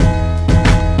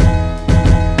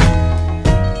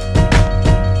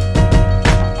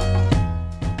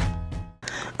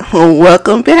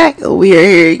Welcome back. We are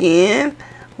here again.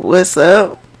 What's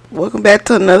up? Welcome back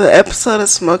to another episode of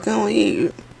Smoking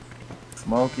Weed.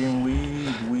 Smoking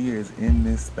weed, we is in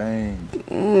this thing.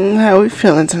 How we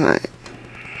feeling tonight?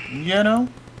 You know,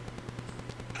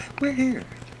 we're here.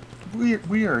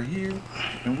 We are here,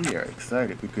 and we are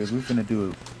excited because we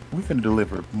finna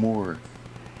deliver more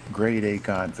grade A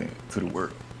content to the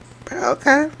world.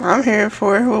 Okay, I'm here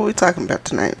for it. What we talking about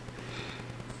tonight?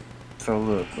 So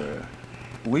look, bruh,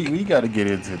 we got to get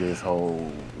into this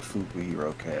whole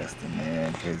superhero casting,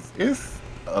 man, because it's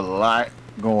a lot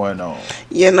going on.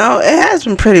 It has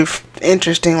been pretty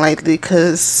interesting lately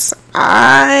because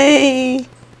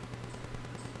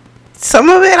some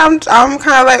of it I'm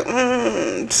kind of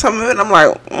like, some of it I'm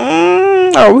like,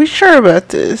 are we sure about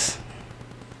this?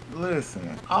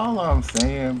 Listen, all I'm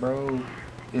saying, bro,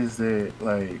 is that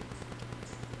like,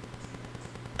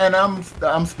 and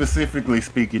I'm specifically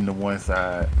speaking to one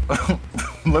side.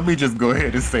 Let me just go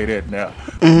ahead and say that now.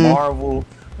 Hmm. Marvel,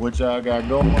 what y'all got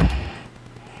going,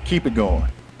 keep it going.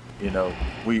 You know,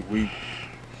 we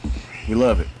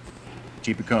love it.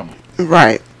 Keep it coming.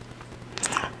 Right.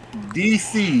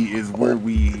 DC is where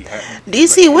we like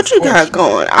DC, what it's you got questionable.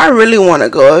 going? I really want to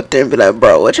go up there and be like,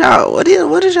 bro, what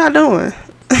is y'all doing?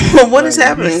 What is Like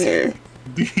happening DC, here?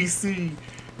 DC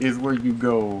is where you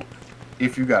go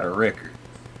if you got a record.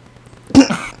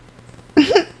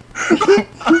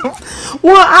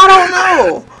 Well, I don't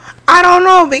know. I don't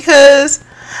know because,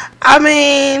 I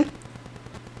mean,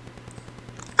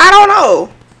 I don't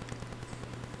know.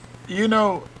 You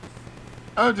know,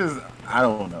 I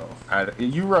don't know.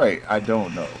 You right. I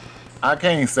don't know. I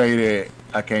can't say that.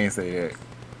 I can't say that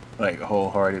like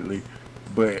wholeheartedly,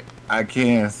 but I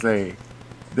can say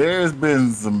there's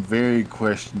been some very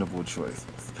questionable choices.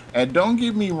 And don't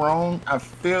get me wrong, I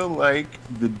feel like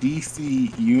the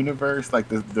DC universe, like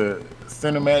the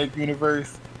cinematic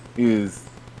universe, is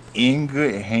in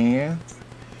good hands,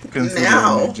 considering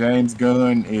that Now, James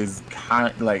Gunn is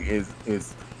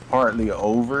is partly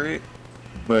over it,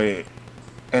 but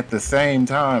at the same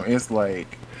time, it's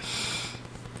like,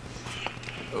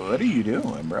 what are you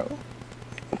doing, bro?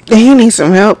 he needs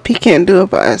some help. He can't do it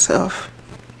by himself.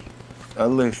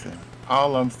 Listen,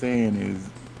 all I'm saying is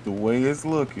the way it's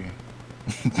looking,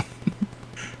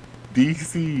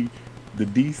 DC, the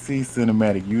DC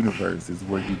cinematic universe is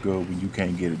where you go when you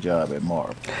can't get a job at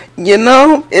Marvel.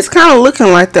 It's kind of looking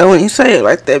like that when you say it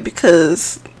like that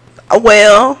because,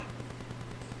 well,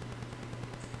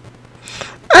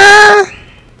 uh,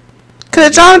 cause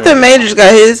I'm just Jonathan saying. Majors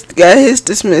got his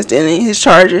dismissed in his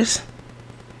charges.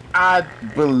 I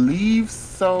believe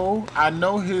so. I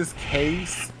know his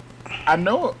case. I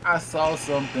know I saw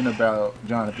something about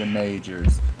Jonathan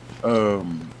Majors,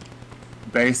 um,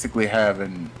 basically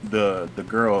having the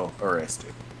girl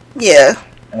arrested, Yeah.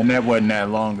 and that wasn't that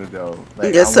long ago.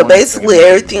 Like Yeah, I so want to say basically maybe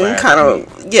everything last kind week.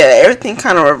 of everything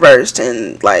kind of reversed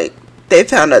and like they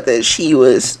found out that she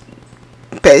was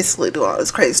basically doing all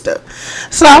this crazy stuff.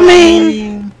 So I Well, I mean,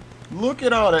 mean, look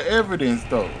at all the evidence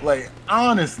though. Like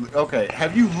honestly, okay,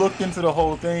 have you looked into the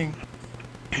whole thing?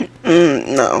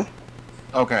 no.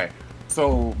 Okay.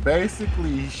 So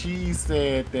basically, she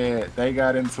said that they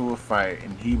got into a fight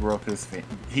and he broke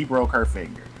her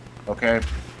finger. Okay.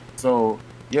 So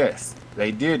yes,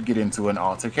 they did get into an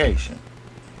altercation.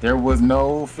 There was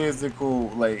no physical,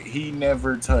 like he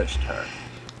never touched her.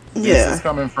 This is Yeah.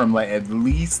 coming from like at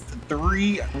least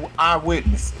three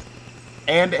eyewitnesses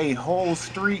and a whole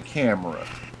street camera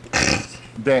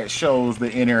that shows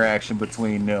the interaction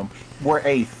between them, where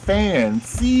a fan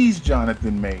sees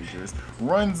Jonathan Majors,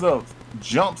 runs up,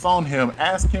 jumps on him,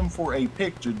 asks him for a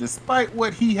picture, despite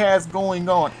what he has going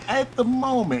on at the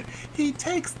moment. He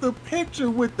takes the picture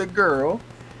with the girl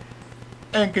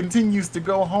and continues to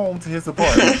go home to his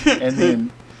apartment and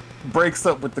then breaks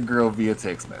up with the girl via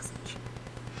text message.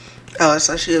 Oh,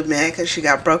 so she was mad because she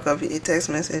got broke up via text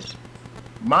message.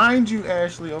 Mind you,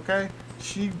 Ashley, okay?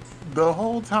 She the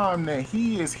whole time that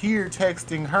he is here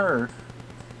texting her,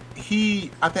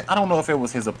 I don't know if it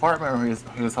was his apartment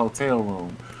or his hotel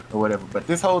room or whatever, but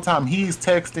this whole time he's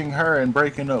texting her and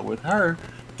breaking up with her.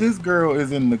 This girl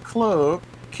is in the club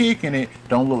kicking it.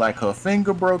 Don't look like her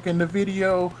finger broke in the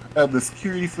video of the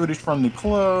security footage from the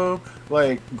club,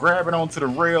 like grabbing onto the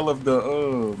rail of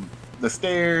the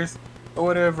stairs or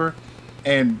whatever,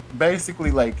 and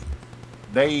basically like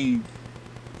they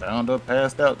found her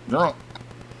passed out drunk.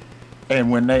 And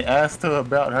when they asked her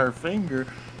about her finger,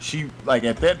 she like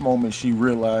at that moment she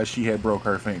realized she had broke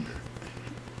her finger.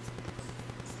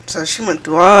 So she went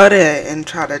through all that and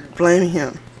tried to blame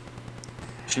him.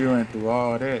 She went through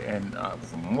all that, and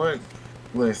what?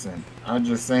 Listen, I'm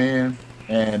just saying.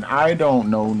 And I don't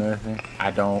know nothing.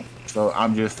 I don't. So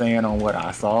I'm just saying on what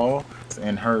I saw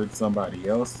and heard somebody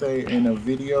else say in a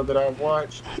video that I've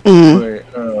watched. Mm.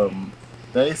 But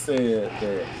they said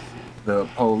that the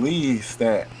police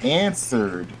that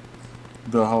answered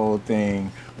the whole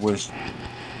thing was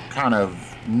kind of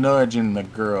nudging the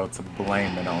girl to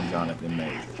blame it on Jonathan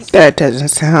Majors. That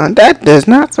does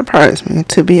not surprise me,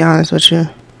 to be honest with you.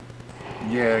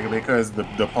 Yeah, because the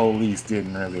police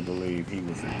didn't really believe he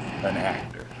was an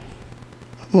actor.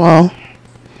 Well,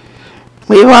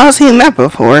 we've all seen that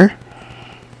before.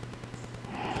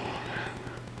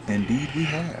 Indeed, we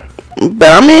have.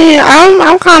 But I mean,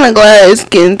 I'm kind of glad it's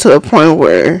getting to a point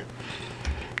where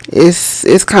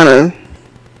it's kind of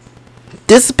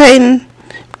dissipating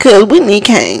because we need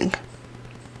Kang.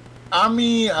 I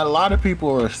mean, a lot of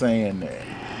people are saying that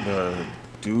the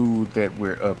dude that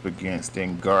we're up against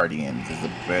in Guardians is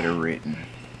a better written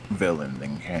villain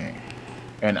than Kang.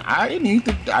 And I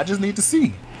just need to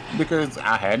see because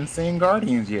I hadn't seen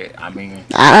Guardians yet. I mean,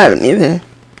 I haven't either.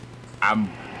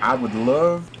 I would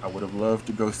have loved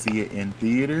to go see it in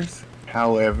theaters.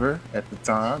 However, at the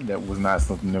time, that was not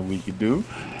something that we could do.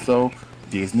 So,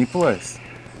 Disney Plus,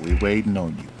 we waiting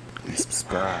on you. We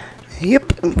subscribe.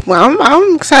 Yep. Well,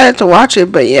 I'm excited to watch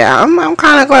it, but yeah, I'm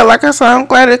kind of glad. Like I said, I'm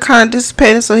glad it kind of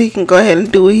dissipated, so he can go ahead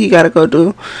and do what he gotta go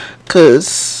do.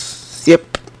 Cause,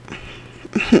 yep,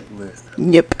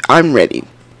 Listen, yep, I'm ready.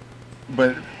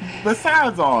 but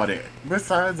besides all that,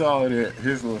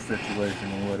 his little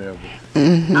situation and whatever,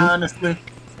 honestly,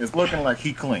 it's looking like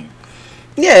he clean.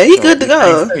 Yeah, he So good to we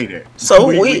can't go. say that. So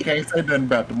We can't say nothing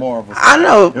about the Marvel I side.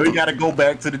 know. And we got to go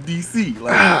back to the DC,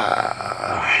 like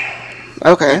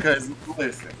Okay. because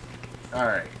listen, all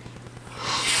right,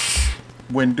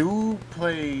 when dude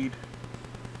played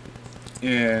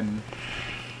in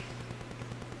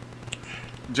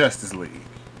Justice League,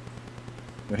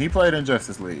 when he played in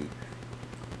Justice League,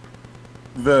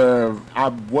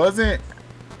 I wasn't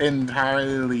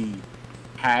entirely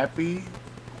happy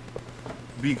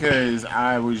because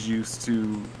I was used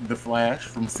to the Flash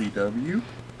from CW,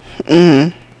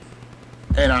 Mhm.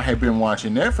 and I had been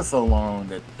watching that for so long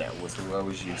that was who I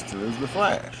was used to as the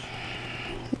Flash.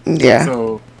 Yeah.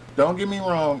 So don't get me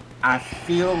wrong, I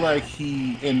feel like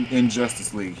he in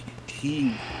Justice League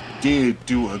he did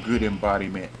do a good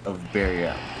embodiment of Barry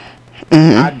Allen.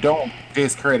 I Mhm. don't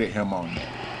discredit him on that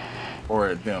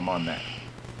or them on that.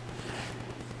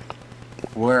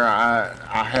 Where I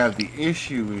have the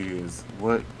issue is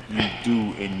what you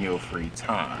do in your free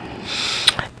time.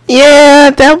 Yeah,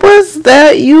 that was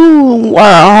that. You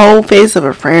are a whole face of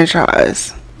a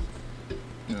franchise.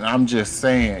 And I'm just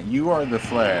saying, you are the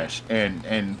Flash,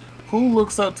 and who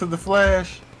looks up to the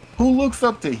Flash? Who looks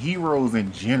up to heroes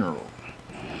in general?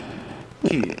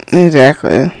 Kids.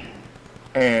 Exactly.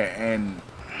 And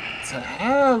to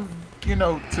have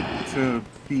to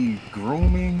be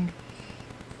grooming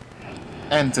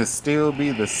and to still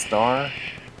be the star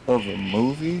of a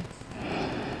movie.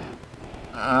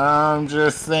 I'm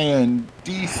just saying,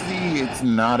 DC, it's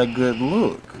not a good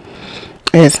look.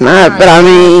 It's I'm not, not but I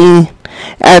saying mean,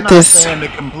 I'm at not this, saying to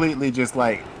completely just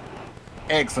like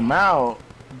X them out,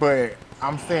 but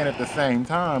I'm saying at the same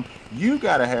time, you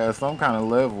gotta have some kind of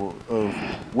level of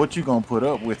what you gonna put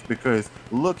up with because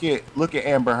look at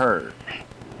Amber Heard.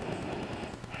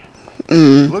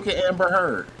 mm, Look at Amber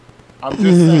Heard. I'm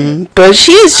just saying. but I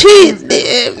she, feel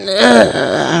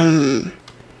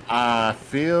I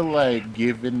feel like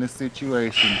given the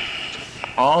situation,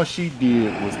 all she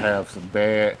did was have some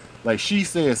bad, like she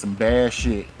said some bad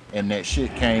shit, and that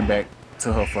shit came back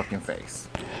to her fucking face.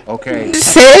 Okay,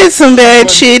 said some she bad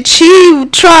wasn't. shit. She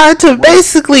tried to Well,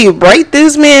 basically break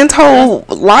this man's that's whole that's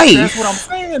what I'm life.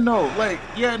 saying though. Like,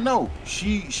 yeah, no,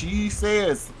 she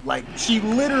says like she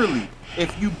literally.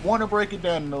 If you want to break it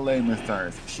down in the layman's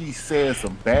terms, she says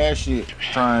some bad shit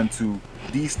trying to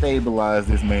destabilize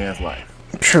this man's life.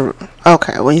 True.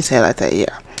 Okay, when you say it like that,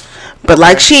 yeah. But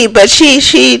like Okay,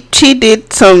 she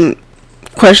did some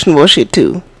questionable shit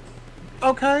too.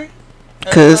 okay,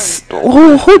 and Cause like,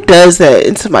 who listen, does that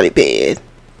in somebody's bed?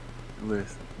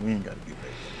 listen, we ain't gotta get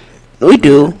back into that. We We ain't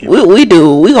do. gotta get back We into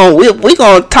that. do. We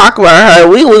gonna talk about her.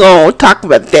 We gonna talk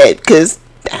about that. Cause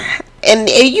and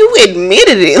you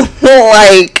admitted it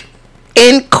like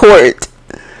in court.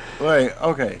 Like,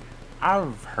 okay,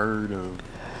 I've heard of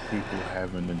people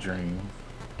having a dream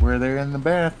where they're in the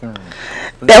bathroom,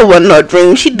 but That wasn't no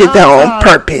dream. She did that nine on times,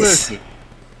 purpose. listen,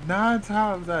 9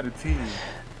 times out of 10,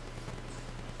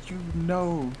 you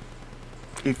know,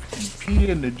 if you pee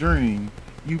in the dream,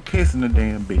 you piss in the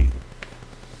damn bed.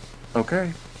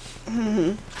 Okay,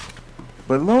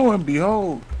 but lo and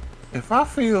behold, if I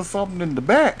feel something in the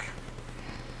back,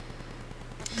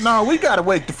 No, we gotta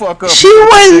wake the fuck up. She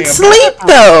wouldn't sleep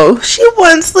though. She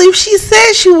wouldn't sleep. She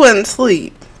said she wouldn't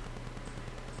sleep.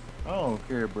 I don't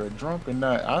care, bro. Drunk or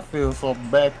not, I feel something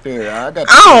back there. I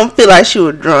don't feel like she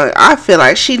was drunk. I feel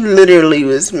like she literally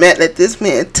was mad at this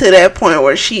man to that point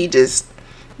where she just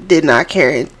did not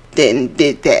care and then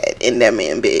did that in that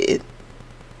man's bed.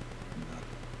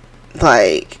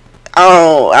 Like,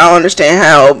 I don't understand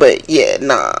how, but yeah,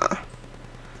 nah.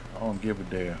 I don't give a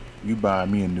damn. You buy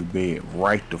me a new bed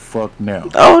right the fuck now.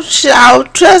 Oh shit!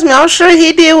 Trust me, I'm sure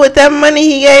he did with that money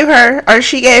he gave her or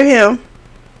she gave him.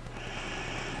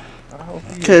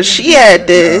 Cause she had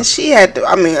to.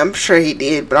 I mean, I'm sure he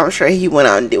did, but I'm sure he went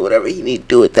out and did whatever he needed to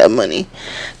do with that money.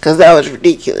 Cause that was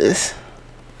ridiculous.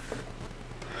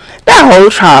 That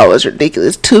whole trial was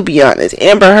ridiculous. To be honest,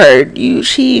 Amber Heard,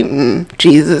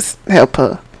 Jesus help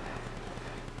her.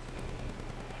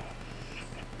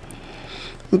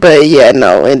 But yeah,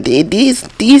 no, and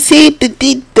DC,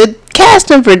 the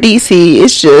casting for DC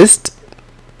is just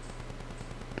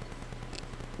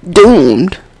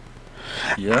doomed.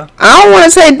 Yeah. I don't want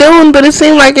to say doomed, but it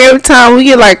seems like every time we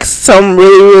get like some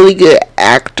really, really good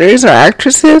actors or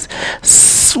actresses,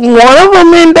 one of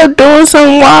them end up doing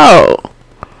something wild.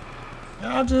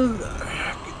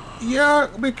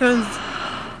 Because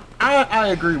I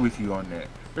agree with you on that.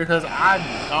 Because I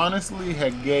honestly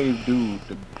had gave dude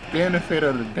the benefit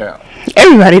of the doubt.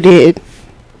 Everybody did.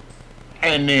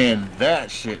 And then that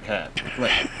shit happened.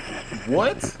 Like,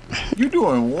 what? You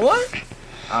doing what?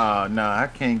 Nah, I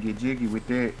can't get jiggy with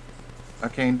that. I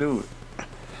can't do it.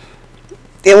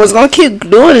 It was gonna keep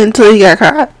doing it until he got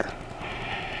caught.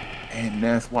 And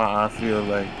that's why I feel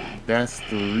like that's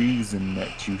the reason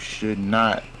that you should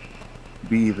not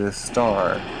be the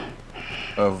star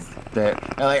of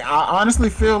that. Like, I honestly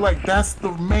feel like that's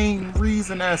the main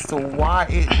reason as to why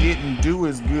it didn't do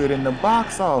as good in the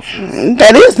box office.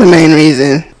 That is the main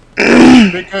reason.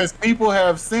 Because people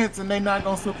have sense and they not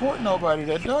gonna support nobody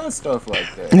that does stuff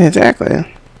like that.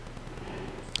 Exactly.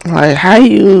 Like,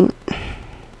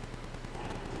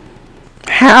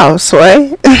 how,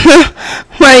 Sway?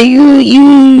 Like, you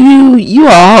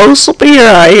a whole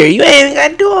superhero out here. You ain't even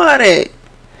gotta do all that.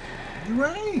 You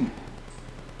ain't.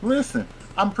 Listen,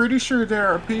 I'm pretty sure there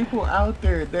are people out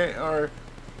there that are,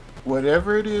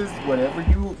 whatever it is, whatever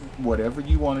you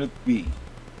want to be.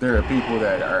 There are people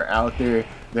that are out there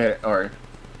that are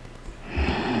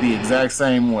the exact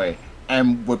same way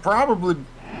and would probably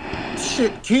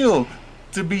kill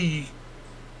to be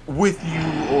with you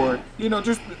or,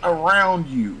 just around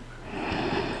you.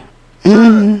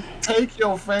 Take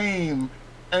your fame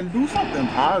and do something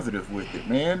positive with it,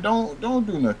 man. Don't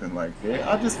do nothing like that.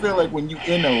 I just feel like when you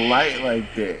in a light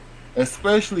like that,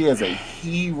 especially as a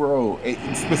hero,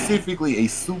 specifically a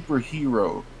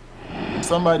superhero,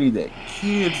 somebody that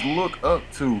kids look up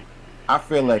to, I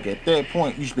feel like at that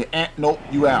point you should be, nope,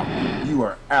 you out. You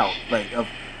are out. Like,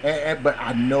 but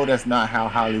I know that's not how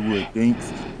Hollywood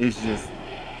thinks. It's just,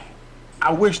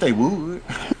 I wish they would.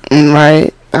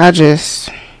 Right. That just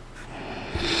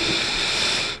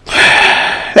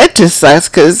sucks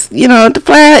because, the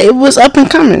Flash, it was up and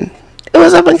coming. It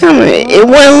wasn't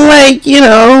like, it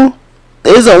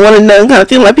was a one and done kind of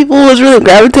thing. Like, people was really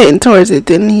gravitating towards it.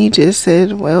 Then he just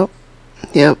said, well,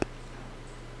 yep.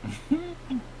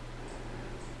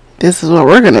 This is what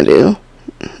we're going to do.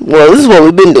 Well, this is what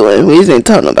we've been doing. We just ain't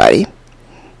telling nobody.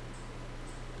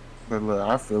 But look,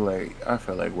 I feel like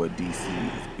what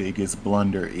DC's biggest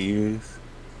blunder is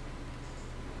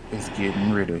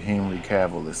getting rid of Henry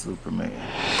Cavill as Superman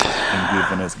and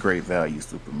giving us great value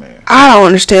Superman. I don't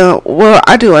understand. Well,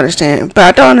 I do understand, but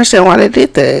I don't understand why they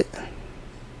did that.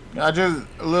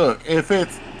 Look, if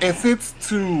it's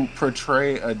to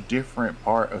portray a different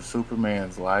part of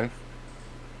Superman's life,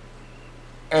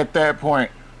 at that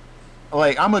point,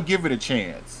 like, I'm gonna give it a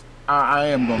chance. I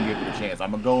am gonna give it a chance.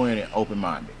 I'm gonna go in and open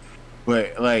minded,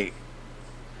 but like,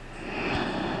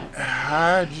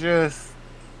 I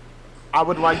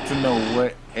would like to know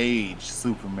what age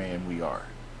Superman we are,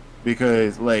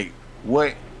 because like,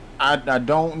 I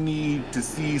don't need to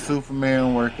see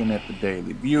Superman working at the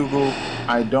Daily Bugle.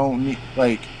 I don't need,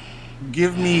 like,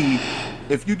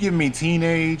 if you give me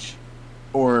teenage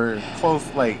or close,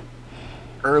 like,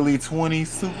 early 20s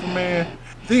Superman,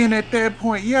 then at that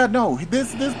point,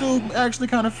 this dude actually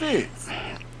kind of fits.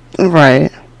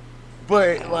 Right.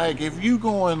 But like, if you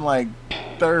going like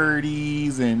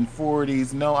 30s and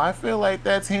 40s, no, I feel like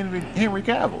that's Henry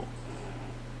Cavill.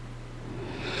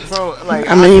 So like,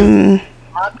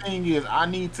 my thing is, I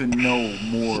need to know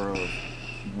more of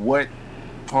what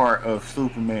part of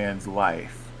Superman's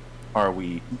life are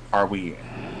we in.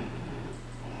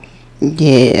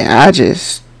 Yeah,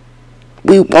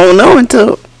 we won't know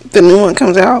until The new one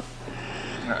comes out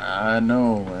I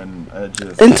know, and I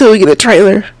just until we get a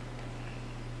trailer.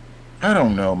 I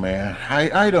don't know, man.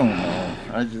 I don't know.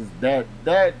 I just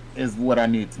that is what I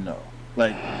need to know.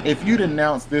 Like, if you'd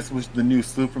announced this was the new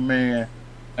Superman,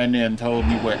 and then told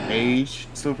me what age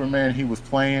Superman he was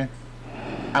playing,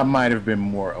 I might have been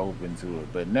more open to it.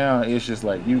 But now it's just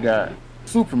like you got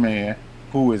Superman,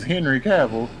 who is Henry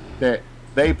Cavill, that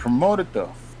they promoted the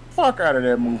fuck out of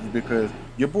that movie because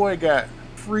your boy got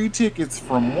free tickets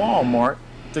from Walmart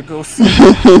to go see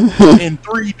it in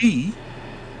 3D.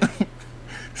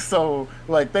 So,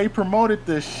 like, they promoted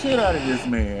the shit out of this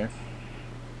man,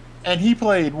 and he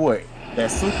played what? That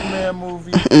Superman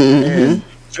movie and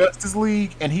Justice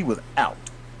League, and he was out.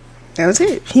 That was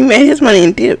it. He made his money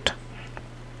and dipped.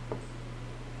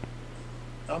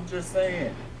 I'm just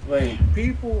saying, like,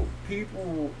 people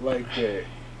like that,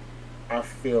 I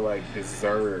feel like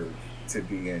deserve to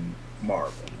be in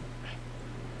Marvel.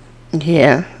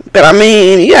 Yeah, but I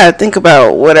mean, you gotta think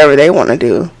about whatever they want to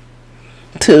do,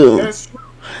 too. That's true.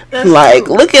 That's Like,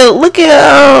 true. look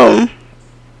at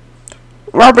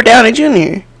Robert Downey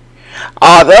Jr.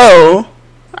 Although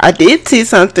I did see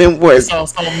something where, You saw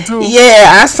something too.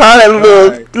 yeah, I saw that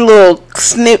Right. little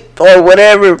snip or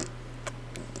whatever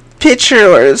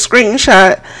picture or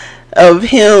screenshot of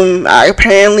him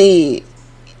apparently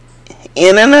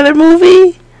in another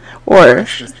movie or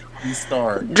Just he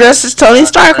started dressed as Tony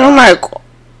Stark. And I'm like,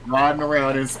 riding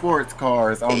around in sports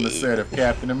cars on the set of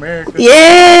Captain America.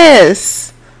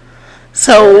 yes.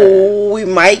 So we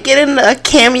might get a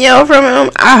cameo from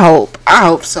him. I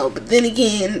hope so. But then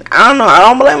again, I don't know. I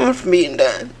don't blame him for being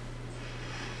done.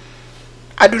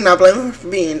 I do not blame him for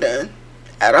being done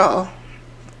at all.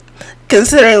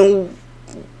 Considering,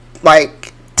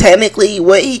 like, technically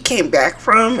what he came back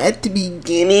from at the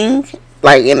beginning,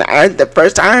 like in the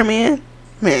first Iron Man,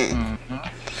 man.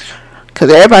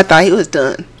 Because everybody thought he was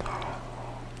done.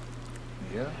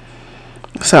 Yeah.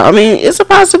 So, I mean, it's a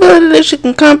possibility that she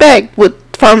can come back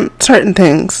from certain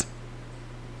things.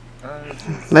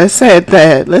 Let's say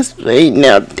that.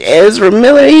 Now, Ezra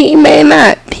Miller, he may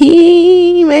not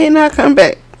come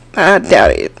back. I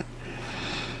doubt it.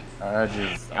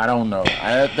 I don't know.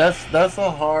 That's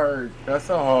a hard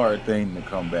thing to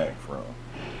come back from.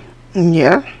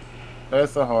 Yeah.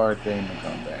 That's a hard thing to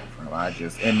come back from.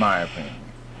 In my opinion.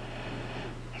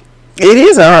 It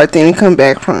is a hard thing to come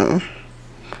back from.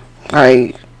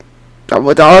 Like,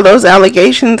 with all those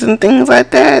allegations and things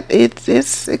like that,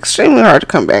 it's extremely hard to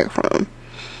come back from.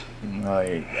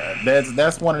 Like,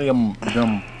 that's one of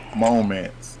them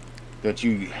moments that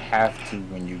you have to,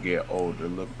 when you get older,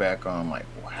 look back on like,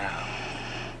 wow,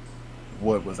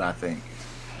 what was I thinking?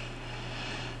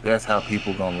 That's how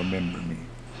people gonna remember me.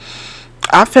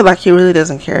 I feel like he really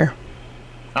doesn't care.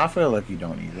 I feel like you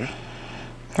don't either.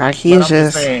 Like, he's But I'm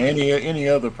just saying any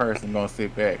other person gonna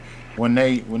sit back when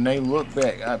they look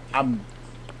back. I'm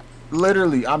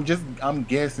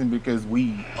guessing because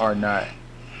we are not.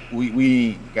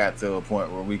 We ain't got to a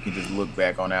point where we can just look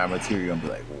back on our material and be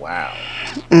like, wow,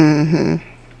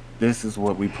 this is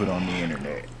what we put on the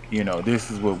internet. You know, this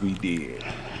is what we did.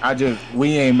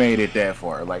 We ain't made it that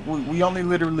far. Like, we only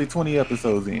literally 20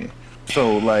 episodes in.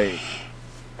 So, like,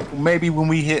 maybe when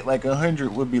we hit like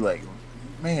 100, we'll be like,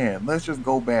 man, let's just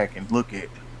go back and look at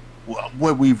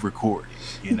what we've recorded,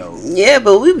 you know. yeah,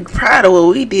 but we be proud of what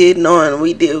we did, knowing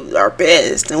we did our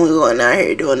best, and we wasn't out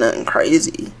here doing nothing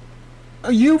crazy.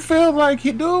 You feel like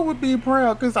he dude would be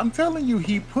proud because I'm telling you,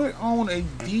 he put on a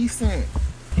decent,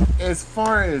 as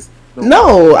far as the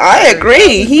No, I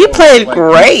agree. He played like,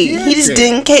 great. did He just that.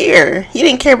 didn't care. He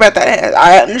didn't care about that.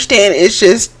 I understand it's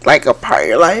just like a part of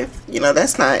your life. You know,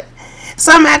 that's not.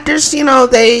 Some actors, you know,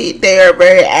 they are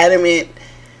very adamant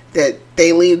that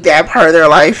they leave that part of their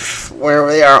life wherever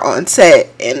they are on set,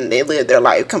 and they live their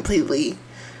life completely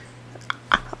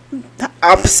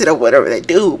opposite of whatever they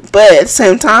do. But at the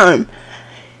same time,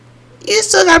 you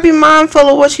still gotta be mindful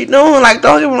of what you're doing. Like,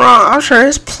 don't get me wrong, I'm sure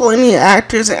there's plenty of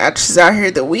actors and actresses out here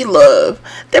that we love.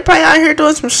 They're probably out here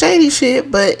doing some shady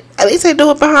shit, but at least they do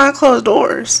it behind closed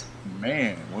doors.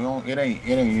 Man, we don't. It ain't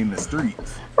in the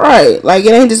streets. Right. Like,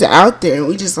 it ain't just out there and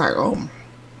we just like, oh.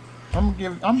 I'm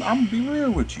gonna be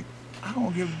real with you. I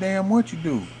don't give a damn what you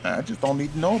do. I just don't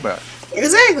need to know about it.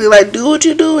 Exactly. Like, do what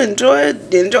you do. Enjoy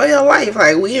your life.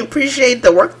 Like, we appreciate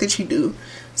the work that you do.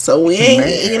 So we ain't,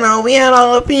 Man. you know, we ain't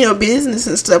all up in your business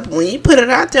and stuff. But when you put it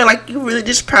out there, like, you really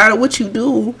just proud of what you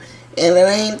do, and it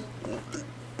ain't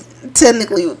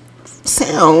technically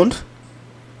sound.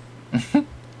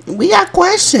 We got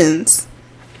questions.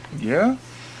 Yeah.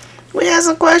 We got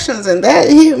some questions, and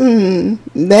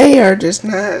they are just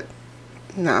not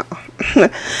No.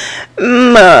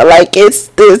 No, like it's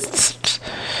this.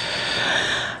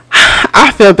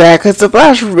 I feel bad because the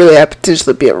Flash really had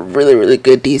potential to be a really, really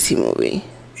good DC movie.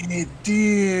 And it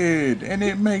did, and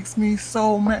it makes me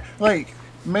so mad. Like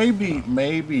maybe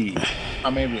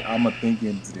I'm gonna think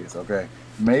into this. Okay,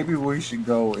 maybe we should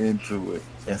go into it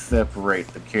and separate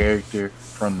the character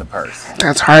from the person.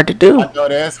 That's hard to do. I know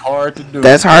that's hard to do.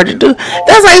 That's hard to It's do. hard.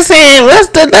 That's like saying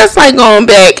that's like going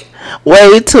back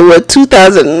way to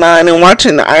 2009 and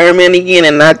watching the Iron Man again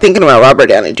and not thinking about Robert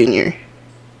Downey Jr.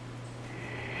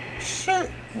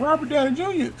 Shit, Robert Downey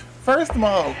Jr. First of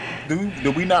all,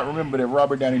 do we not remember that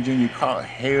Robert Downey Jr. caught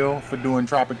hell for doing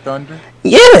Tropic Thunder?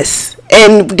 Yes,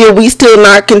 and did we still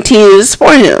not continue to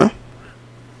support him?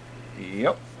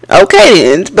 Yep.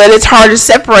 Okay, then, but it's hard to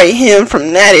separate him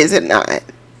from that, is it not?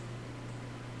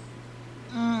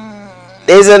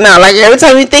 Is it not? Like every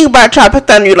time you think about Tropic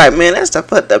Thunder, you're like, man, that's the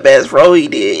fucked up ass role he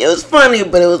did. It was funny,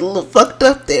 but it was a little fucked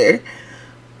up there.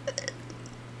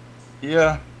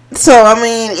 Yeah. So I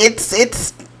mean, it's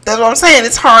that's what I'm saying.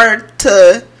 It's hard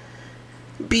to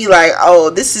be like,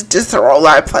 oh, this is just a role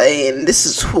I play, and this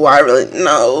is who I really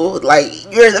know. Like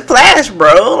you're the Flash,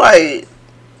 bro. Like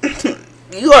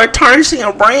you are tarnishing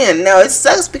a brand. Now it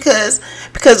sucks because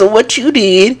of what you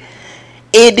did.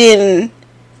 It didn't.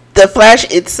 The Flash,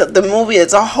 the movie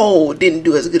as a whole didn't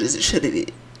do as good as it should have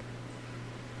did.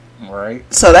 Right.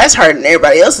 So that's hurting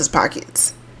everybody else's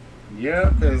pockets.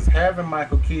 Yeah, because having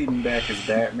Michael Keaton back as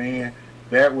Batman,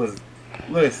 that was.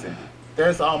 Listen,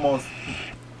 there's almost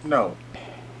no.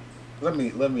 Let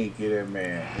me give that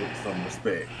man some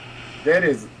respect. That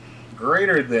is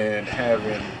greater than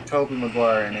having Tobey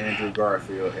Maguire and Andrew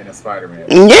Garfield in a Spider-Man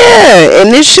movie. Yeah,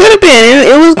 and it should have been.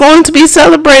 It was going to be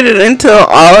celebrated until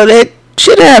all of that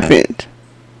shit happened.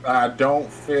 I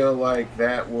don't feel like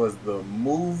that was the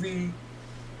movie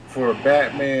for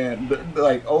Batman,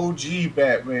 like OG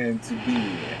Batman to be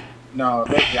in. No,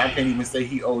 I can't even say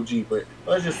he OG, but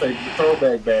let's just say the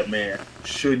throwback Batman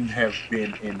shouldn't have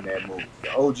been in that movie.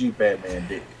 The OG Batman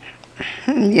did.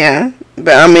 Yeah,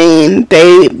 but I mean, but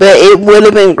it would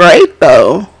have been great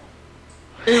though.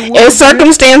 If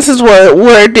circumstances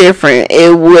were different,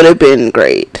 it would have been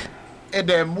great. And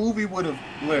that movie would have.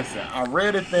 Listen, I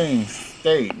read a thing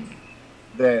stating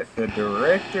that the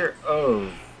director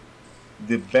of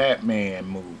the Batman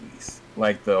movies,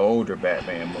 like the older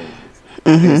Batman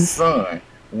movies, his son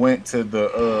went to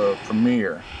the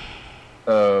premiere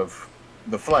of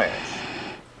The Flash,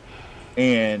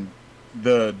 and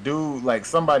the dude, like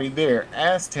somebody there,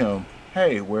 asked him,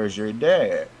 "Hey, where's your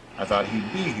dad? I thought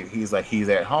he'd be here." He's like, "He's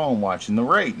at home watching the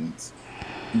ratings."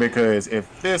 Because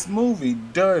if this movie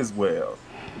does well,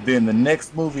 then the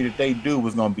next movie that they do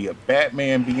was going to be a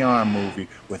Batman Beyond movie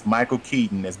with Michael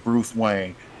Keaton as Bruce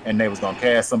Wayne, and they was going to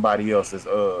cast somebody else as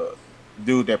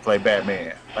dude that played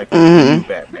Batman, like the new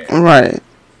Batman. Right.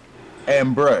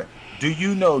 And bruh, do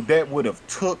you know that would have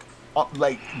took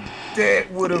like that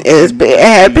would have it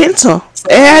had potential.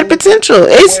 It had potential.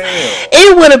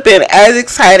 It would have been as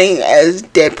exciting as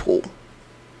Deadpool.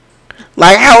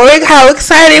 Like how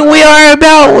excited we are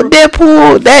about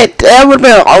Deadpool, that would have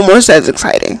been almost as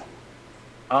exciting.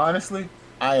 Honestly,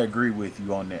 I agree with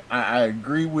you on that. I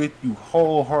agree with you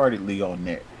wholeheartedly on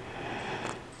that.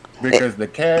 Because the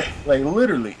cast, like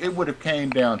literally, it would have came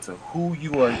down to who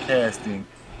you are casting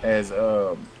as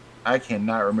I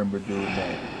cannot remember dude's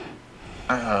name.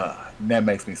 That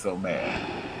makes me so mad.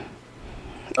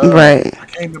 Right. I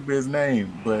can't remember his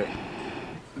name, but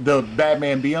the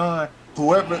Batman Beyond,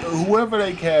 whoever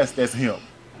they cast as him,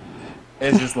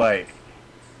 it's just like,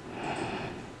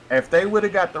 if they would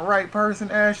have got the right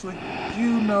person, Ashley,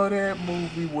 you know that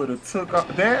movie would have took off.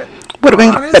 That would have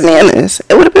been bananas.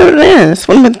 It would have been bananas.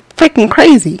 Would have been freaking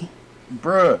crazy.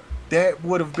 Bruh, that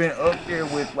would have been up there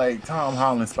with like Tom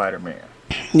Holland Spider-Man.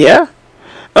 Yeah.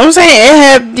 I'm saying it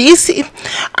had DC.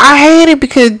 I hate it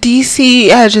because DC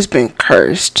has just been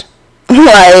cursed.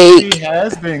 Like, he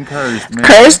has been cursed,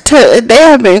 man. They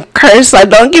have been cursed. Like,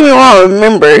 don't get me wrong.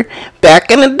 Remember,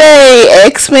 back in the day,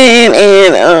 X-Men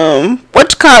and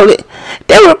what you call it,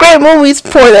 they were great movies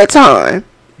for that time.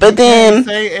 But then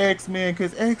say X-Men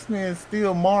because X-Men is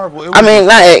still Marvel. I mean,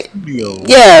 like,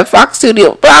 yeah, Fox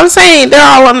Studio. But I'm saying they're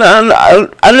all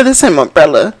under the same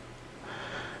umbrella.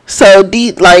 So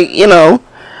like, you know.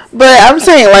 But I'm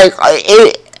saying, like,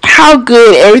 how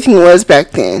good everything was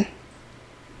back then.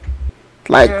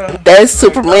 Like, that's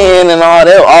Superman and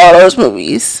all those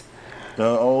movies. The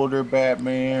older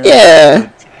Batman. Yeah.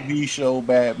 The TV show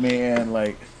Batman.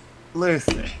 Like,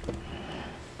 listen.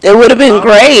 It would have been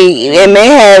great. And they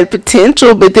had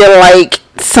potential, but then, like,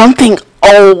 something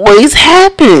always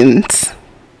happens.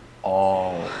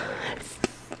 Always.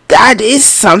 it's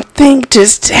something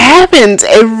just happens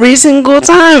every single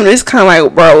time. It's kind of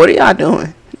like, bro, what are y'all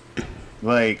doing?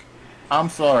 Like, I'm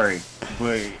sorry,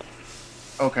 but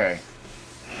okay.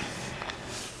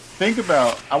 Think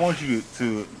about. I want you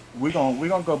to. We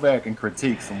gonna go back and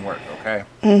critique some work, okay?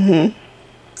 Mm-hmm.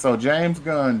 So James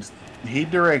Gunn, he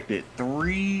directed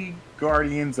 3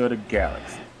 Guardians of the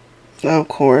Galaxy. Of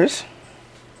course.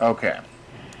 Okay.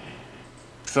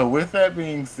 So with that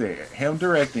being said, him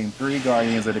directing 3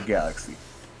 Guardians of the Galaxy,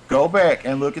 go back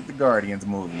and look at the Guardians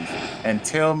movies and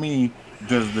tell me,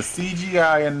 does the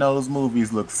CGI in those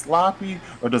movies look sloppy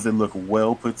or does it look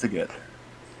well put together?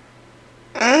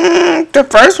 The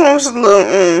first one was a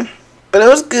little, but it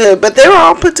was good. But they were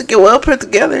all put together, well put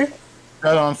together.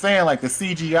 That's what I'm saying. Like the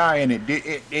CGI in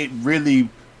it really,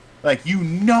 like you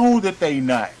know that they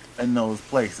not in those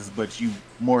places, but you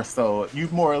more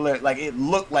or less like it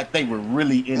looked like they were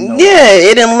really in those. Yeah,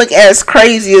 it didn't look as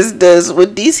crazy as it does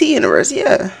with DC Universe.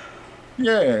 Yeah.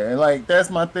 Yeah, like that's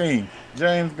my thing.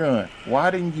 James Gunn, why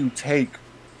didn't you take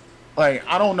like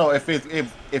I don't know if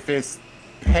it's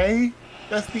pay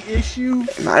that's the issue.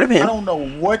 It might have been. I don't know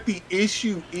what the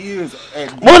issue is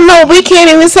Well, no, we can't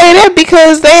even say that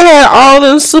because they had all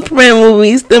them Superman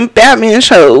movies, them Batman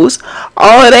shows,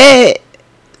 all of that.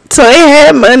 So they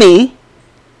had money.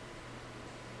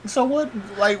 So what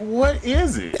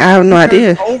is it? I have no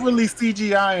idea. Overly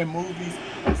CGI in movies.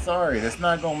 I'm sorry, that's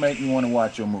not gonna make me want to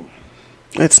watch your movie.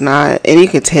 It's not, and you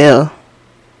could tell.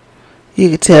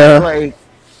 You could tell. Like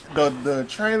the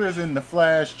trailers in the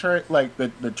Flash, like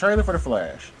the trailer for the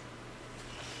Flash,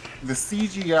 the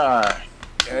CGI,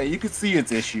 you could see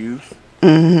its issues,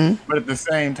 but at the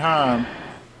same time,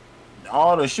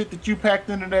 all the shit that you packed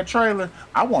into that trailer,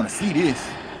 I want to see this.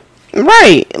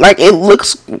 Right, like it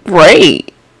looks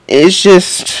great. It's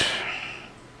just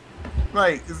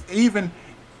like even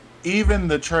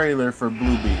the trailer for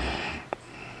Blue Beetle.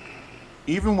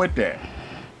 Even with that,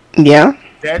 yeah.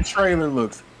 that trailer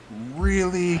looks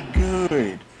really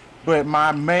good. But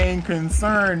my main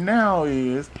concern now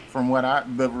is, from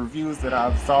the reviews that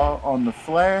I saw on the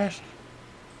Flash,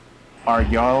 are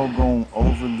y'all going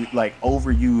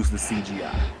overuse the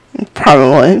CGI?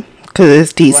 Probably because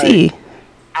it's DC. Like,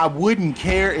 I wouldn't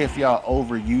care if y'all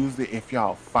overused it, if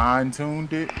y'all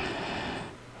fine-tuned it.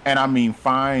 And I mean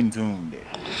fine-tuned it.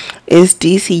 It's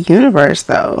DC Universe,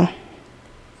 though.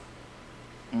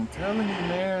 I'm telling you,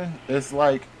 man. It's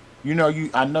like, I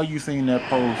know you seen that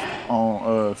post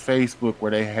on Facebook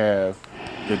where they have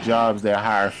the jobs that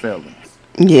hire felons.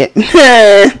 Yeah.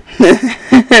 I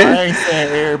ain't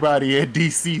saying everybody at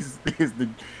DC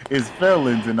is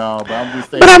felons and all, but I'm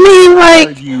just saying. But I mean,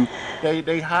 like,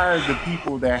 they hired the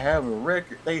people that have a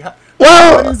record.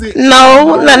 Well, what is it?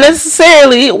 no, not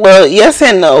necessarily. Well, yes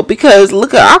and no, because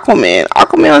look at Aquaman.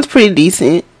 Aquaman's pretty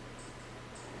decent,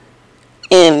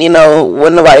 and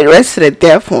wasn't nobody arrested at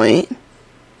that point.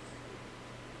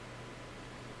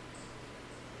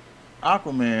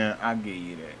 Aquaman, I give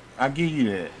you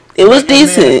that. It was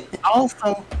decent.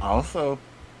 Also,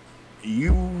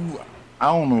 I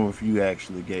don't know if you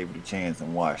actually gave it a chance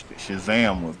and watched it.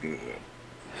 Shazam was good.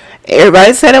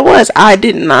 Everybody said it was. I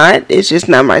did not. It's just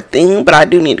not my thing, but I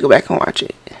do need to go back and watch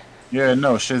it. Yeah,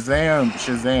 no, Shazam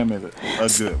is a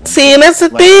good one. See, and that's the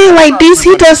thing. Like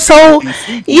DC does so.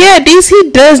 Yeah,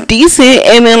 DC does decent,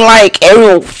 and then like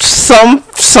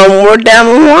somewhere down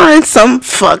the line, some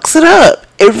fucks it up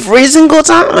every single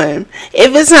time.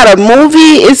 If it's not a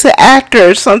movie, it's an actor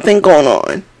or something going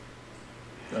on.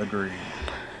 Agreed.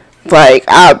 Like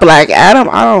Black Adam,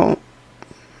 I don't.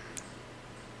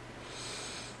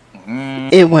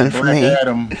 It wasn't for me.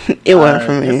 Adam, it wasn't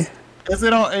for me. Is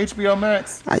it on HBO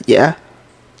Max? Yeah.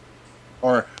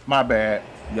 Or my bad,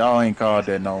 y'all ain't called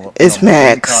that no. It's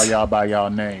Max. Call y'all by y'all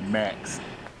name, Max.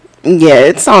 Yeah,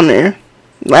 it's on there.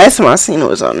 Last time I seen it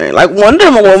was on there. Like Wonder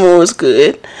Woman was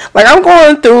good. Like I'm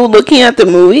going through looking at the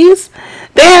movies.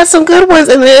 They had some good ones,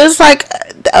 and it's like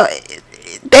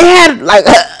they had like.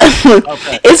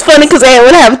 Okay. It's funny because they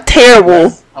would have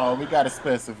terrible. Oh, we gotta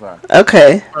specify.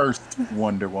 Okay. The first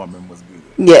Wonder Woman was good.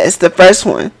 Yes, the first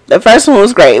one. The first one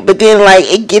was great, but then like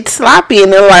it gets sloppy,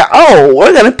 and they're like, "Oh,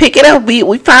 we're gonna pick it up.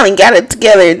 We finally got it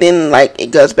together." And then like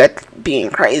it goes back to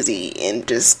being crazy and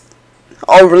just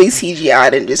overly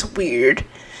CGI'd and just weird,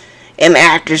 and the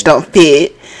actors don't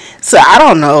fit. So I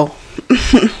don't know.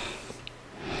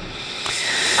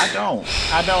 I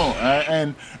don't,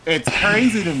 and it's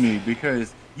crazy to me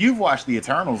because you've watched the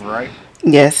Eternals, right?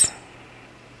 Yes.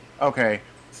 Okay,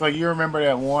 so you remember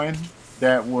that one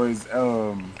that was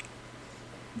the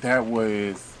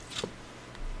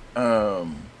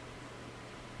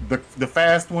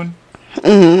fast one?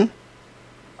 Mhm.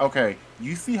 Okay,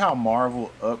 you see how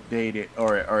Marvel updated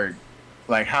or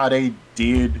like how they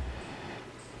did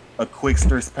a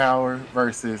Quickster's power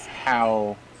versus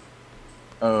how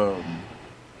um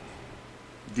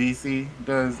DC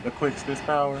does a Quickster's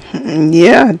power.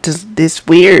 Yeah, just this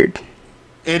weird.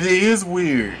 It is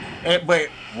weird, but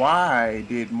why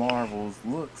did Marvel's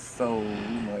look so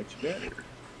much better?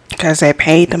 Because they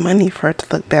paid the money for it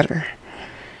to look better.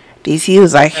 DC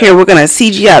was like, Yeah, here, we're going to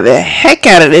CGI the heck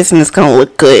out of this and it's going to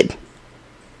look good.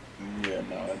 yeah,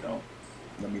 no, I don't.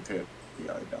 Let me tell you,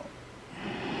 I don't.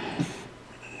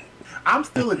 I'm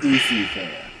still a DC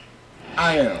fan.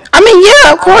 I am. I mean,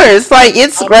 yeah, of I, course. Like,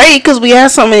 it's I great because we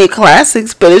have so many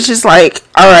classics, but it's just like,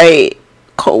 alright,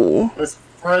 cool. it's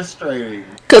frustrating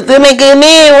Cause then they because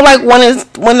get in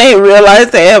like when they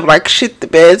realize they have like shit the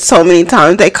bed so many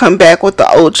times they come back with the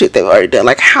old shit they've already done.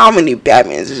 Like how many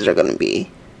Batmans is there gonna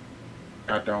be?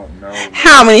 I don't know,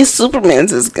 How man. many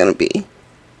Supermans is gonna be?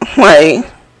 Like,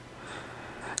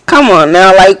 come on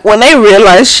now. Like when they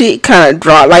realize shit kind of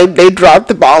drop, like they dropped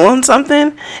the ball on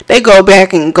something, they go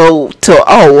back and go to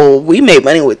well we made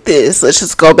money with this. Let's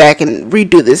just go back and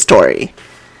redo this story.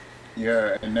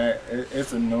 Yeah, and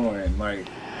it's annoying. Like,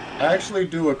 actually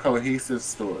do a cohesive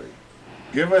story.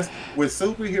 Give us with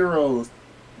superheroes.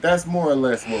 That's more or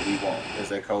less what we want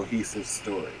is a cohesive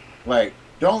story. Like,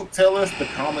 don't tell us the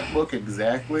comic book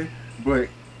exactly, but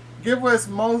give us a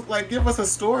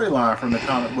storyline from the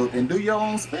comic book and do your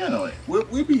own spin on it.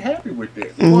 We'll be happy with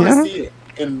that. We want to Yeah. see it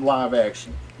in live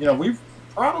action. We've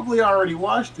probably already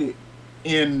watched it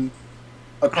in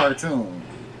a cartoon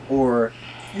or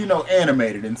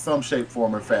animated in some shape,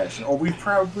 form, or fashion, or we've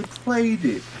probably played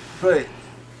it. But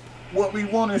what we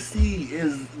want to see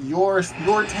is your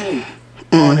take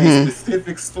on a Mhm.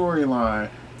 specific storyline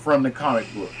from the comic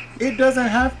book. It doesn't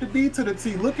have to be to the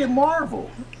T. Look at Marvel.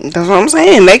 That's what I'm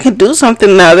saying. They can do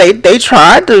something now. They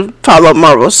tried to follow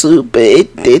Marvel suit, but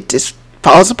it just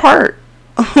falls apart.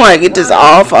 Like it just Right.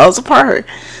 all falls apart.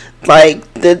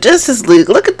 Like the Justice League.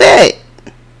 Look at that.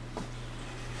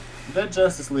 That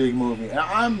Justice League movie, and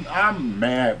I'm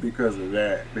mad because of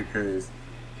that. Because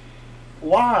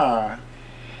why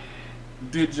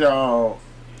did y'all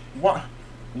why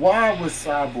why was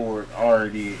Cyborg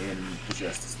already in the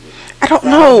Justice League? I don't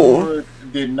know. Cyborg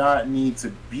did not need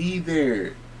to be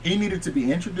there. He needed to be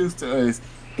introduced to us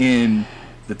in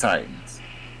the Titans.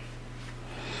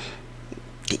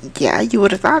 Yeah, you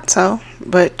would have thought so,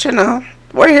 but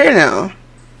we're here now.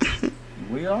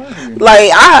 We are here now.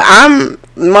 Like I'm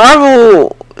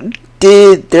Marvel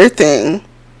did their thing.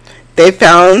 They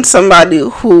found somebody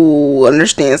who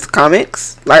understands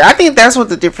comics. Like I think that's what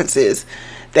the difference is.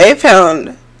 They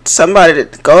found somebody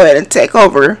to go ahead and take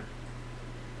over.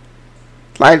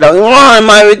 Like don't get me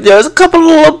wrong, there was a couple of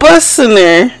little busts in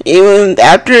there. Even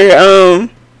after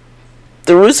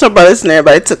the Russo brothers and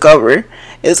everybody took over.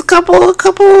 There's a couple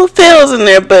of fails in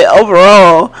there, but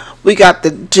overall we got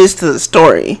the gist of the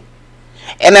story.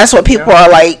 And that's what people Yeah. are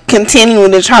like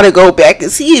continuing to try to go back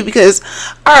and see because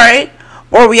alright,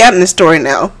 where are we at in the story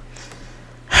now?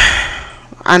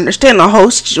 I understand the whole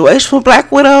situation with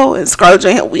Black Widow and Scarlett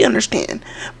Johansson. We understand,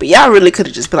 but y'all really could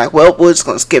have just been like, "Well, we're just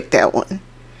gonna skip that one,"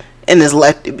 and just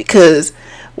left it because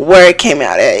where it came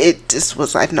out at, it just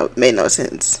was like made no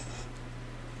sense.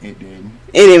 It did.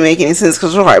 It didn't make any sense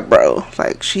because we're like, bro,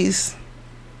 like she's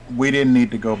We didn't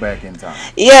need to go back in time.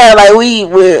 yeah, like we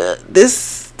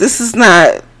this is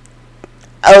not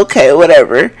okay,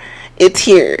 whatever. It's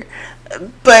here.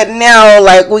 But now,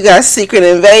 like, we got Secret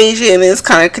Invasion. It's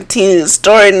kind of continuing the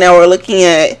story. Now we're looking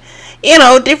at,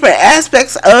 different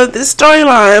aspects of this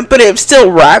storyline, but it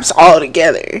still wraps all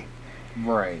together.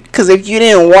 Right. Because if you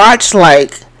didn't watch,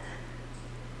 like,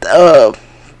 uh,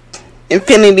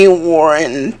 Infinity War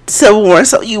and Civil War,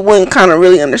 so you wouldn't kind of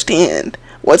really understand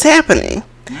what's happening.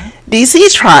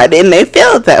 DC tried and they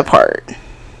failed that part.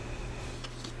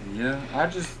 Yeah.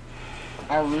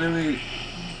 I really,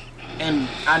 and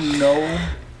I know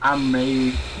I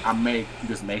may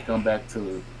this may come back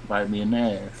to bite me in the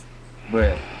ass,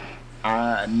 but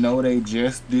I know they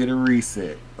just did a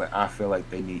reset, but I feel like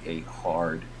they need a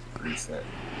hard reset.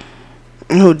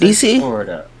 Who, Take the DC? cord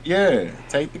out. Yeah,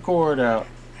 take the cord out.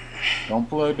 Don't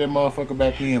plug that motherfucker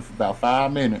back in for about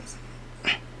 5 minutes,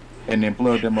 and then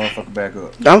plug that motherfucker back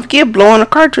up. Don't forget blowing a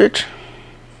cartridge.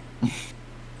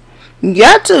 You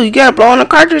got to. You got to blow on the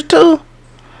cartridge too.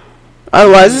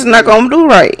 Otherwise, it's not going to do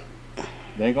right.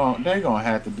 They gonna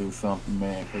have to do something,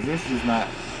 man, because this is not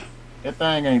that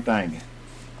thing ain't thinking.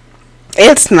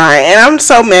 It's not. And I'm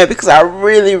so mad because I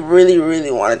really, really,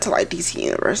 really wanted to like DC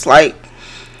Universe. Like,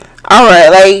 alright,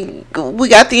 like, we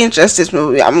got the Injustice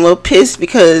movie. I'm a little pissed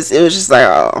because it was just like,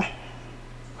 oh,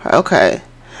 okay.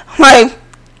 Like,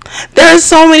 there's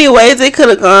so many ways they could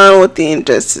have gone with the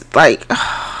Injustice. Like,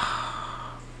 I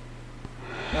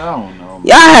don't know, man.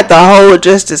 y'all had the whole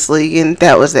Justice League, and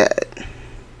that was it.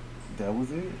 That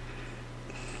was it.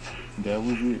 That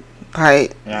was it.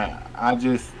 Like, Yeah, I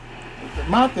just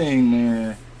my thing,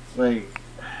 man. Like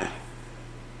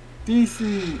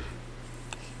DC,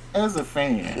 as a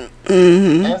fan,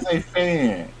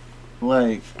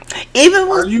 like, even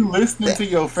are with, you listening to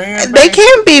your fan they base?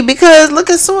 can't be, because look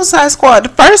at Suicide Squad. The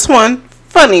first one,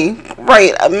 funny,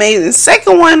 right, amazing.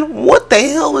 Second one, what the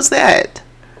hell was that?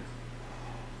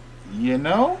 You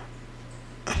know,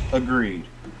 agreed.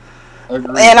 And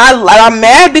I'm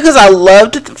mad because I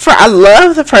loved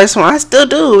the first one. I still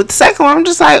do. With the second one, I'm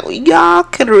just like, y'all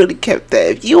could have really kept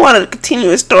that. If you wanted to continue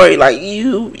a story, like,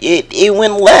 it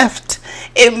went left.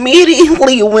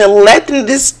 Immediately went left, and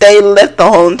this stay left the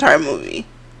whole entire movie.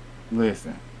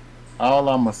 Listen, all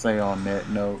I'm gonna say on that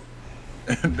note,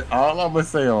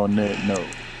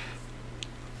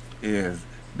 is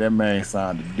that man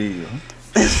signed a deal.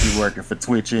 He's working for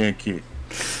Twitch and Kick.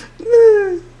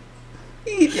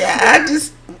 Yeah, I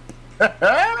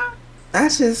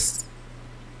just,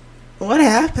 what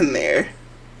happened there?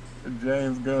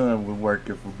 James Gunn was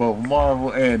working for both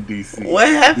Marvel and DC. What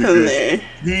happened there?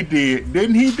 He did.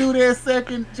 Didn't he do that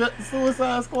second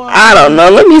Suicide Squad? I don't know.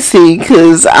 Let me see,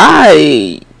 because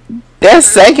that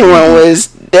second one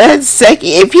was,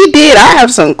 if he did, I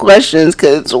have some questions,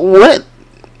 because what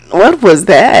was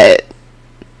that?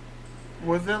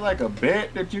 Was there like a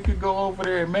bet that you could go over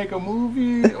there and make a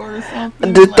movie or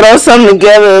something? To throw something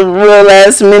together real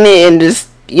last minute and just,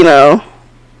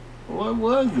 What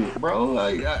was it, bro?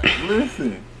 Like,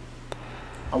 listen,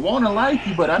 I want to like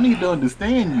you, but I need to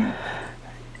understand you.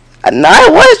 No,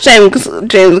 it was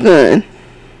James Gunn.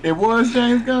 It was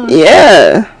James Gunn?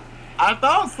 Yeah. I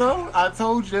thought so. I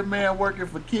told you that man working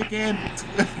for Kick and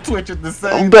Twitch at the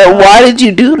same time. But why did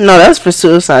you do? No, that's for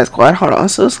Suicide Squad. Hold on,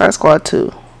 Suicide Squad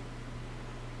 2.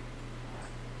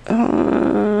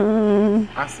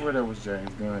 I swear that was James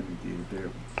Gunn who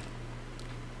did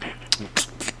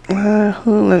that.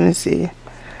 Who? Let me see.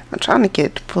 I'm trying to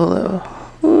get to pull up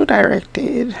who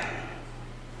directed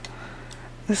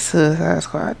the Suicide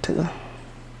Squad 2.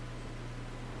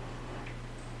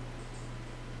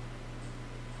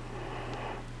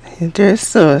 There's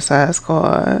Suicide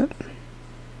Squad.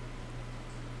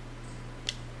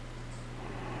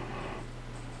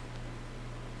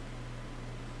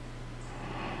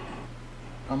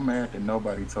 I'm mad that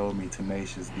nobody told me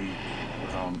Tenacious D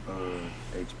was on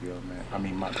HBO Max. I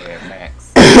mean, my bad,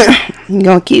 Max. You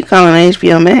gonna keep calling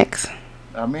HBO Max?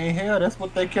 I mean, hell, that's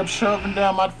what they kept shoving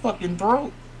down my fucking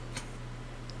throat.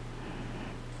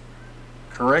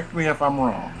 Correct me if I'm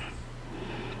wrong.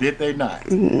 Did they not?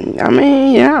 I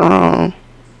mean, yeah, wrong.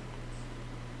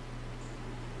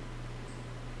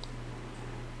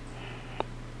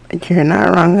 You're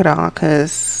not wrong at all,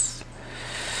 cause,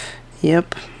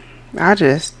 yep. I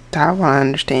just want to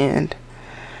understand.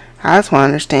 I just want to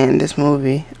understand this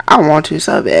movie. I want to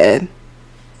so bad.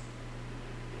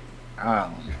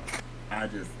 I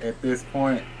just, at this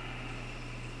point,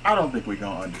 I don't think we're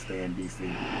going to understand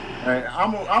DC. Right,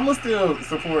 I'm going to still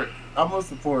support, I'm going to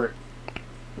support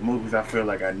the movies I feel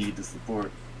like I need to support.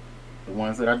 The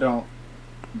ones that I don't,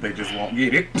 they just won't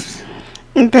get it.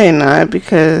 They not,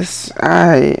 because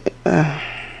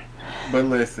But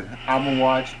listen, I'm gonna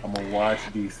watch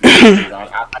DC.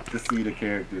 I like to see the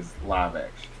characters live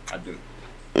action. I do.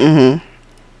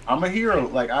 I'm a hero.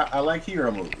 Like I like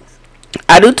hero movies.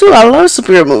 I do too. I love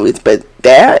superhero movies, but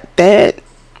that.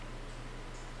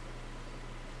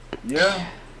 Yeah,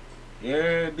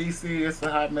 DC, it's a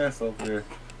hot mess over there.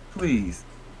 Please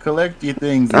collect your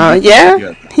things.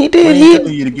 Yeah, he did. We ain't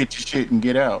telling you to get your shit and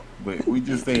get out, but we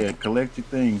just said collect your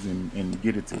things and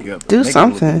get it together. Do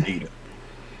something.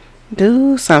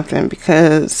 Do something,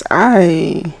 because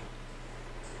I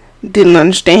didn't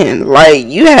understand. Like,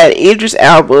 you had Idris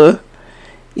Elba,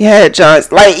 you had John,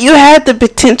 like, you had the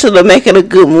potential to make it a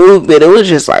good movie, but it was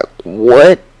just like,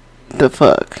 what the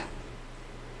fuck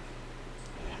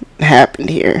happened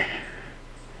here?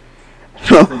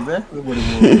 That's exactly what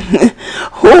it was.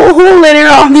 Who let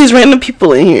all these random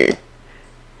people in here?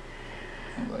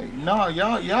 Like, no,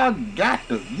 y'all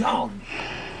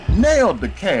nailed the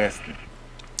casting.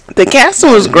 The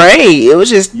casting was great. It was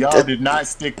just y'all did not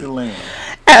stick the land.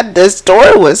 And the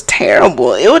story was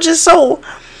terrible. It was just so,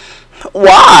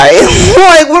 why?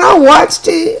 Like, when I watched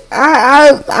it,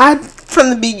 I from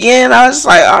the beginning I was just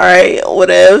like, all right, what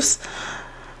else?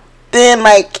 Then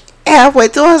like halfway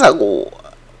through I was like,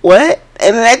 what?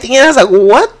 And then at the end I was like,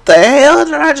 what the hell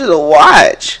did I just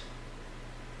watch?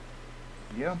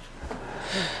 Yeah.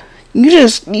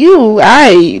 DC,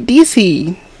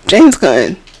 James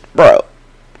Gunn, bro.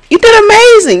 You did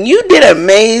amazing. You did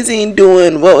amazing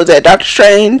doing, what was that, Doctor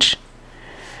Strange?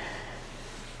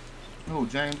 Oh,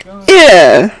 James Gunn?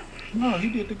 Yeah. No, he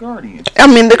did the Guardians. I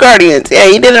mean, the Guardians. Yeah,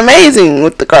 you did amazing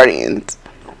with the Guardians.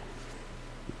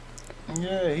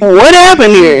 Yeah. What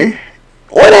happened here?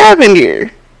 What happened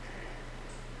here?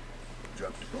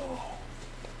 Dropped the ball.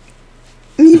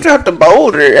 You dropped the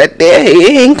boulder at that. It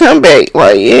ain't come back.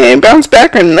 Like, it ain't bounced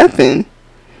back or nothing.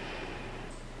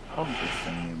 I'm just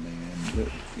saying,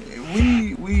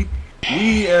 man.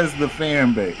 We as the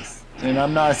fan base, and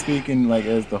I'm not speaking like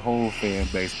as the whole fan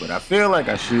base, but I feel like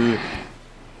I should.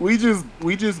 We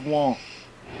just want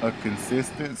a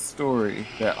consistent story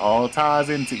that all ties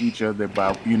into each other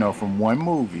by, from one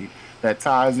movie that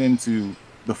ties into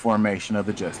the formation of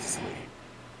the Justice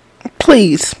League.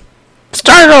 Please.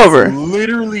 Start over. That's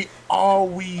literally all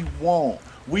we want.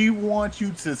 We want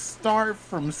you to start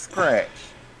from scratch.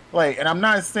 Like, and I'm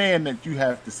not saying that you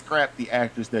have to scrap the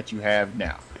actors that you have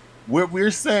now. What we're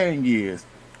saying is,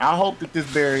 I hope that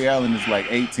this Barry Allen is like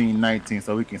 18, 19,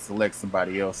 so we can select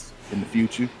somebody else in the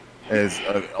future as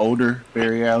an older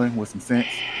Barry Allen with some sense.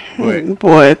 But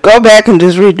boy, go back and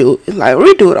just redo it. Like,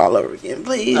 redo it all over again,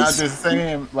 please. I'm just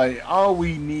saying, like, all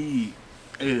we need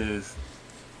is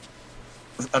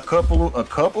a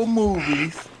couple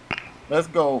movies. Let's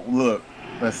go. Look,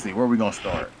 let's see, where we gonna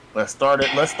start? Let's start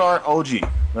OG.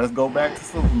 Let's go back to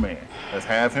Superman. Let's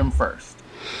have him first.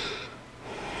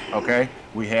 Okay,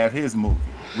 we have his movie.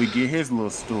 We get his little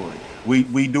story.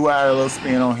 We do our little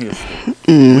spin on his story.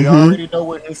 Mm-hmm. We already know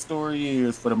what his story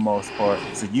is for the most part.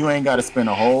 So you ain't got to spend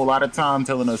a whole lot of time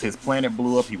telling us his planet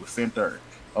blew up. He was sent to Earth.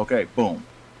 Okay, boom.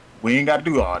 We ain't got to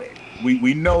do all that.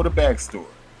 We know the backstory.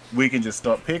 We can just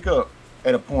pick up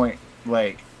at a point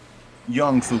like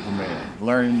young Superman,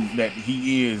 learning that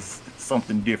he is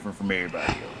something different from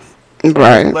everybody else.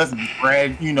 Right. Let's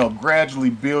gradually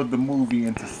build the movie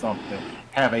into something.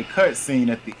 Have a cut scene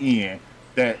at the end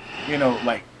that,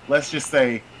 like, let's just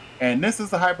say, and this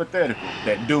is a hypothetical,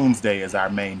 that Doomsday is our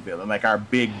main villain, like our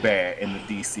big bad in the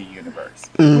DC universe.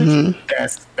 Mm-hmm. Which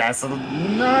that's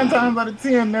 9 times out of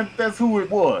 10 that's who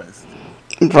it was.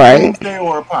 Right. Doomsday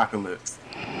or Apocalypse.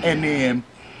 And then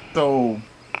so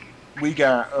we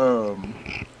got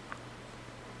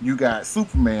you got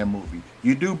Superman movie.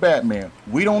 You do Batman.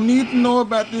 We don't need to know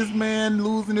about this man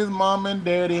losing his mom and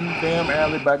dad in the damn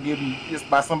alley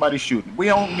by somebody shooting. We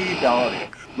don't need all that.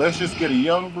 Let's just get a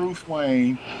young Bruce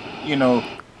Wayne,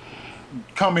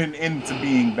 coming into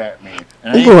being Batman.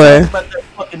 And I ain't talking about that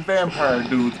fucking vampire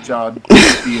dude that y'all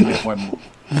see in that one movie.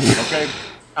 Okay?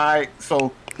 Alright,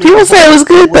 so people say it was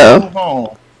good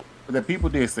though. The people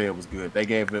did say it was good. They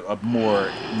gave it a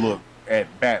more look at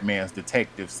Batman's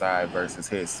detective side versus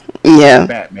his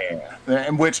Batman,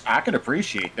 in which I could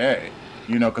appreciate that,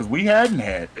 because we hadn't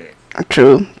had that.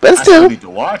 True, but still need to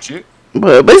watch it.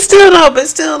 But still,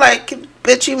 like,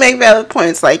 but you make valid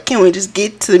points. Like, can we just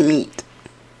get to the meat?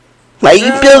 Like,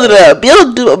 you build it up,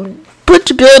 put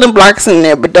your building blocks in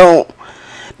there, but don't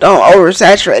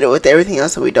oversaturate it with everything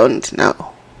else that we don't need to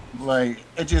know. Like,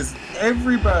 it just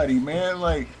everybody, man.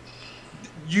 Like,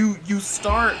 you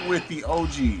start with the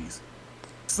OGs.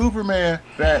 Superman,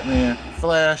 Batman,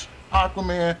 Flash,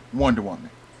 Aquaman, Wonder Woman.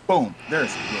 Boom.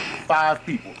 There's 5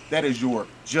 people. That is your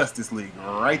Justice League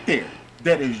right there.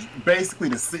 That is basically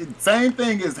the same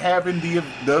thing as having the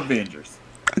Avengers.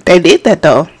 They did that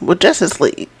though with Justice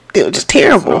League. It was just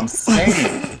terrible. That's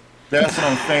what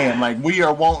I'm saying. Like, we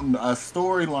are wanting a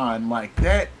storyline like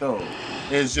that though.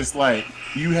 It's just like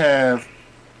you have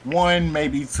 1,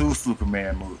 maybe 2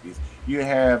 Superman movies. You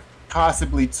have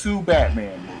possibly 2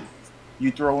 Batman movies. You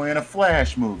throw in a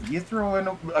Flash movie. You throw in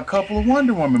a couple of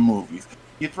Wonder Woman movies.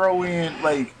 You throw in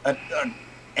like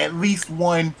at least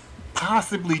 1,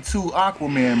 possibly 2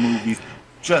 Aquaman movies.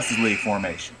 Justice League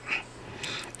formation.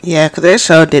 Yeah, because their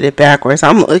show did it backwards.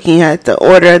 I'm looking at the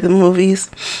order of the movies,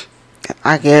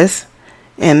 I guess.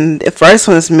 And the first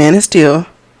one is Man of Steel.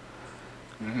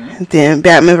 Mm-hmm. Then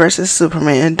Batman vs.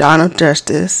 Superman, Dawn of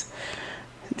Justice.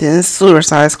 Then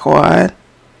Suicide Squad.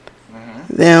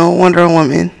 Mm-hmm. Then Wonder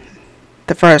Woman.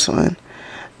 The first one,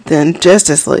 then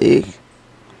Justice League,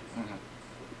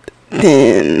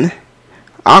 then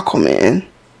Aquaman,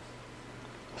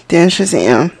 then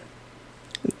Shazam,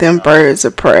 then Birds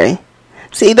of Prey.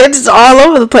 See, they're just all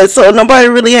over the place, so nobody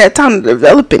really had time to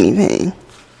develop anything.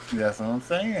 That's what I'm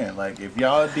saying. Like, if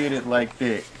y'all did it like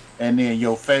that, and then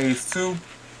your phase 2,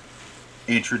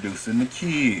 introducing the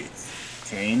kids,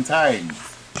 Teen Titans,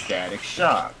 Static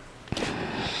Shock,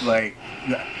 like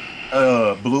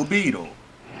Blue Beetle,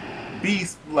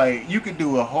 Beast, like, you could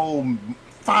do a whole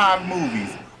 5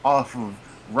 movies off of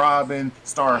Robin,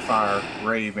 Starfire,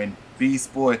 Raven,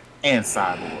 Beast Boy, and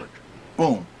Cyborg.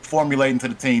 Boom, formulating to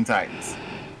the Teen Titans.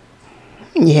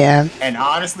 Yeah. And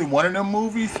honestly, one of them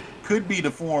movies could be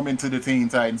the form into the Teen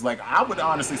Titans. Like, I would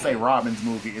honestly say Robin's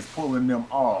movie is pulling them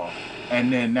all,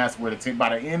 and then that's where by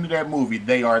the end of that movie,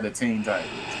 they are the Teen Titans.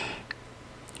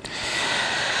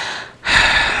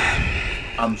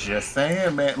 I'm just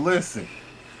saying, man. Listen,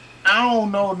 I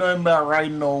don't know nothing about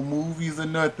writing no movies or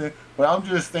nothing, but I'm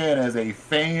just saying, as a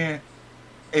fan,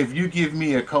 if you give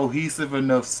me a cohesive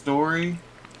enough story,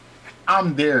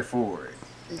 I'm there for it.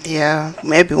 Yeah,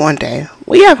 maybe one day.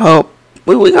 We have hope.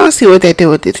 We're gonna see what they do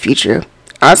with this future.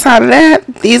 Outside of that,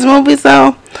 these movies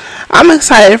though, I'm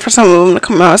excited for some of them to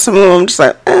come out. Some of them just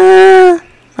like,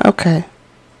 okay.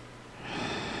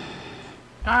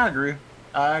 I agree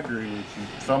with you.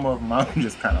 Some of them I'm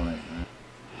just kind of like,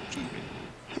 keep it.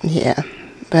 Yeah,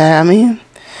 but I mean,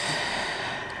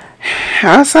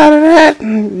 outside of that,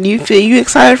 you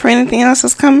excited for anything else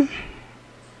that's coming?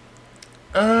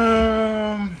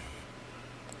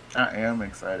 I am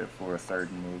excited for a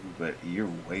certain movie, but you're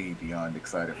way beyond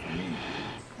excited for me.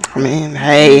 I mean,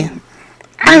 hey,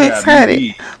 I'm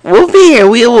excited. We'll be here.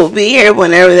 We will be here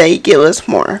whenever they give us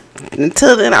more.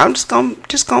 Until then, I'm just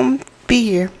gonna be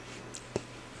here.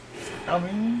 I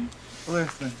mean,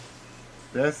 listen,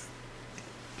 that's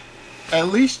at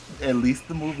least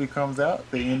the movie comes out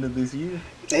the end of this year.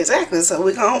 Exactly. So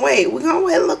we're gonna wait. We're gonna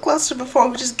wait a little closer before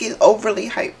we just get overly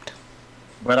hyped.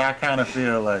 But I kind of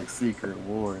feel like Secret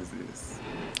Wars is.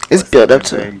 It's built up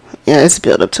to it. Yeah, it's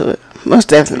built up to it. Most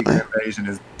definitely. Secret Invasion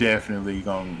is definitely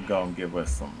gonna give us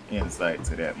some insight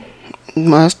to that movie.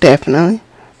 Most definitely.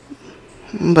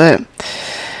 But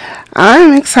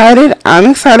I'm excited.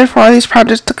 I'm excited for all these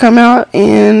projects to come out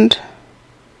and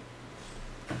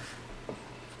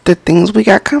the things we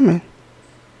got coming.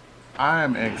 I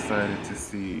am excited to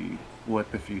see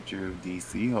what the future of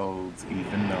DC holds,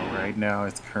 even though right now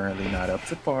it's currently not up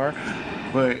to par.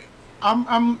 But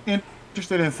I'm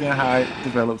interested in seeing how it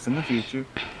develops in the future.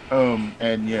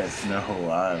 And yes, no,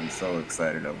 I'm so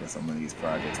excited over some of these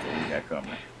projects that we got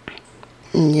coming.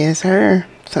 Yes, sir.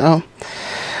 So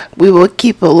we will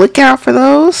keep a lookout for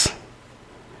those.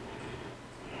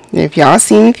 If y'all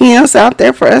see anything else out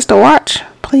there for us to watch,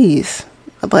 please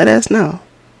let us know.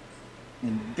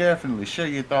 And definitely share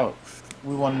your thoughts.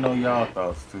 We want to know y'all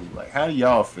thoughts too. Like, how do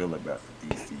y'all feel about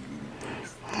the DC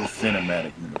universe, the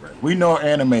cinematic universe? We know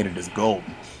animated is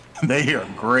golden. They are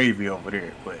gravy over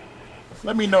there, but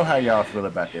let me know how y'all feel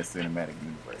about that cinematic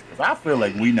universe. Because I feel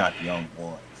like we not the only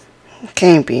ones.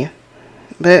 Can't be.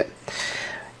 But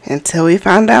until we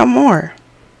find out more.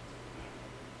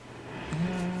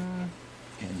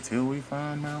 Until we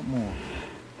find out more.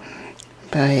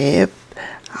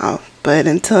 But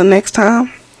until next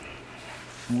time.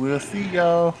 We'll see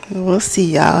y'all. We'll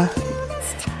see y'all.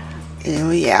 And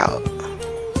we out.